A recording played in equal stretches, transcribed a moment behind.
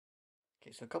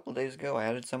Okay, so a couple of days ago I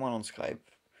added someone on Skype,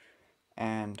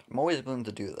 and I'm always willing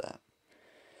to do that.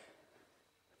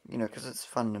 You know, because it's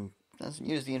fun to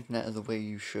use the internet as the way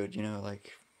you should, you know,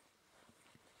 like,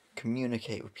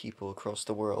 communicate with people across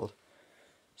the world.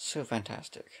 So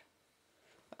fantastic.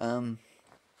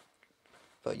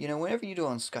 But, you know, whenever you do it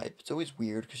on Skype, it's always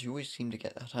weird, because you always seem to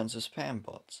get tons of spam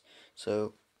bots.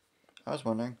 So, I was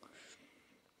wondering,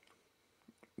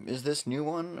 is this new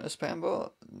one a spam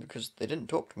bot? Because they didn't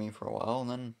talk to me for a while, and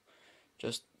then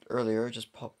just earlier it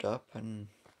just popped up, and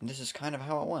this is kind of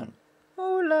how it went.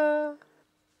 Hola!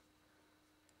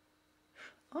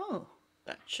 Oh,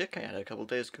 that chick I had a couple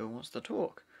days ago wants to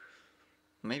talk.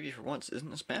 Maybe for once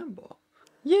isn't a spam bot.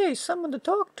 Yay, someone to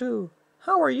talk to!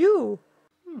 How are you?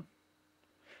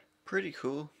 Pretty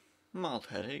cool. Mild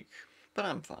headache, but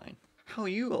I'm fine. How are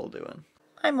you all doing?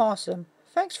 I'm awesome.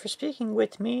 Thanks for speaking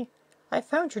with me. I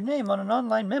found your name on an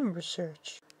online member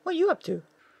search. What are you up to?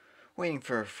 Waiting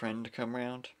for a friend to come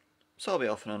round, so I'll be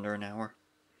off in under an hour.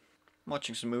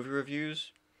 Watching some movie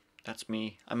reviews. That's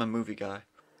me. I'm a movie guy.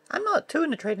 I'm not too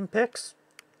into trading pics.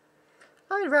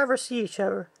 I'd rather see each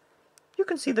other. You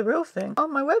can see the real thing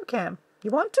on my webcam.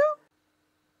 You want to?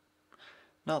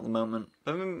 Not at the moment,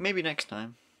 but maybe next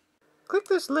time. Click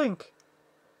this link.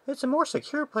 It's a more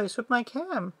secure place with my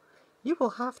cam. You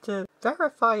will have to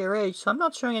verify your age, so I'm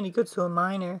not showing any goods to a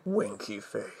minor. Winky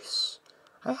face.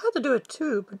 I had to do it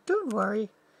too, but don't worry.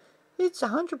 It's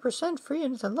 100% free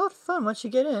and it's a lot of fun once you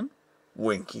get in.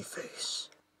 Winky face.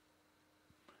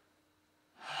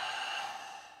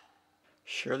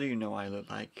 Surely you know I look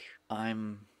like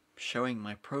I'm showing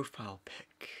my profile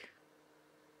pic.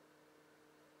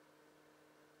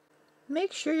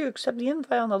 Make sure you accept the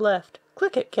invite on the left.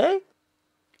 Click it, Kay?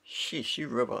 Sheesh, you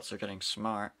robots are getting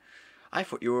smart. I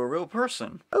thought you were a real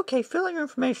person. Okay, fill out your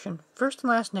information. First and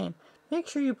last name. Make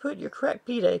sure you put your correct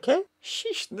B-Day, okay?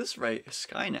 Sheesh, this rate,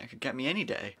 Skynet could get me any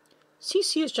day.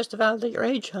 CC is just to validate your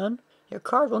age, hun. Your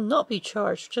card will not be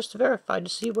charged, just to verify to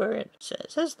see where it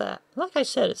says that. Like I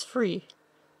said, it's free.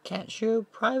 Can't show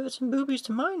privates and boobies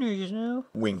to minors, you know.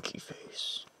 Winky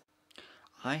face.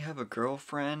 I have a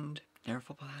girlfriend. Never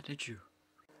thought I did you.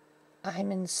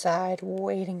 I'm inside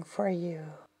waiting for you.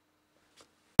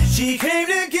 She came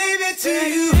to give it to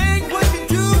you. Ain't what you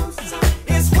do,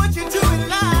 it's what you do in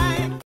life.